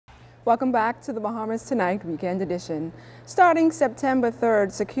Welcome back to the Bahamas Tonight Weekend Edition. Starting September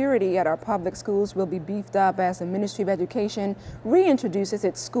 3rd, security at our public schools will be beefed up as the Ministry of Education reintroduces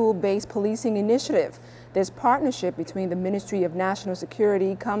its school-based policing initiative. This partnership between the Ministry of National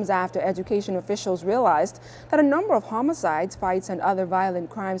Security comes after education officials realized that a number of homicides, fights, and other violent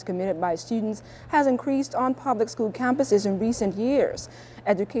crimes committed by students has increased on public school campuses in recent years.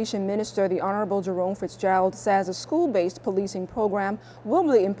 Education Minister the Honorable Jerome Fitzgerald says a school-based policing program will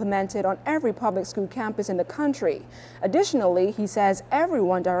be implemented on every public school campus in the country. Additionally, he says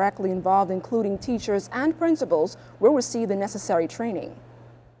everyone directly involved, including teachers and principals, will receive the necessary training.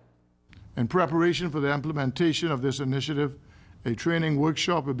 In preparation for the implementation of this initiative, a training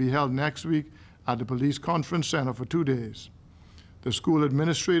workshop will be held next week at the Police Conference Center for 2 days. The school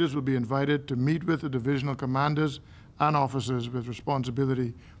administrators will be invited to meet with the divisional commanders and officers with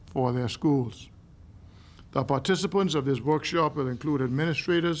responsibility for their schools. The participants of this workshop will include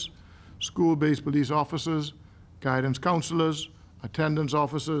administrators, school-based police officers, guidance counselors, attendance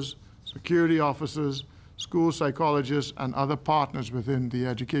officers, security officers, school psychologists, and other partners within the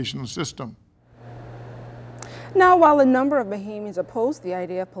educational system. Now, while a number of Bahamians oppose the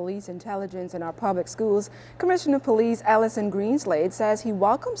idea of police intelligence in our public schools, Commissioner of Police Ellison Greenslade says he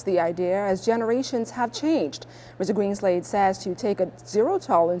welcomes the idea as generations have changed. Mr. Greenslade says to take a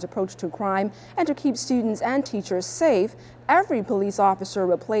zero-tolerance approach to crime and to keep students and teachers safe, every police officer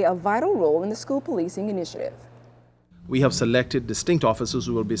will play a vital role in the school policing initiative. We have selected distinct officers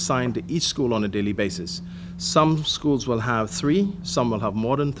who will be assigned to each school on a daily basis. Some schools will have 3, some will have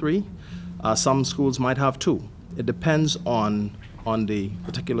more than 3, some schools might have 2. It depends on the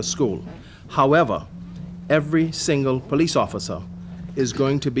particular school. However, every single police officer is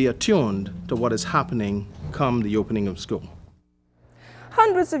going to be attuned to what is happening come the opening of school.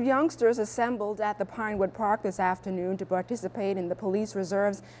 Hundreds of youngsters assembled at the Pinewood Park this afternoon to participate in the police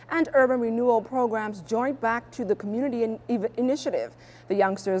reserves and urban renewal programs joined back to the community initiative. The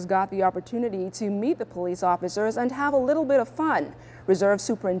youngsters got the opportunity to meet the police officers and have a little bit of fun. Reserve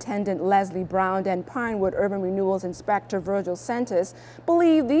Superintendent Leslie Brown and Pinewood Urban Renewals Inspector Virgil Sentis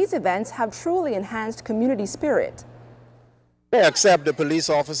believe these events have truly enhanced community spirit. They accept the police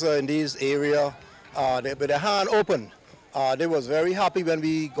officer in this area with their hand open. They was very happy when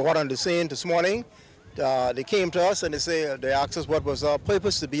we got on the scene this morning. They came to us and they asked us what was our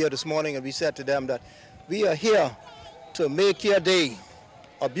purpose to be here this morning, and we said to them that we are here to make your day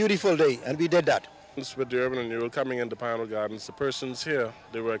a beautiful day, and we did that. With the urban renewal coming into Pinewood Gardens, the persons here,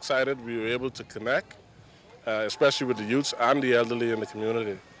 they were excited. We were able to connect, especially with the youths and the elderly in the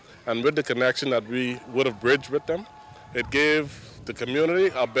community. And with the connection that we would have bridged with them, it gave the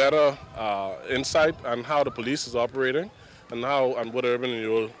community a better insight on how the police is operating and what urban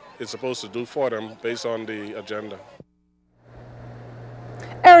renewal is supposed to do for them based on the agenda.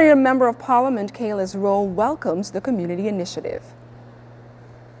 Area Member of Parliament Kaylis Rowe welcomes the community initiative.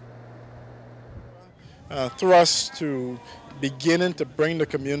 Thrust to beginning to bring the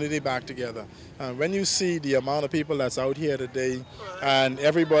community back together. When you see the amount of people that's out here today and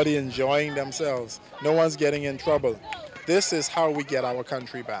everybody enjoying themselves, no one's getting in trouble, this is how we get our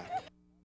country back.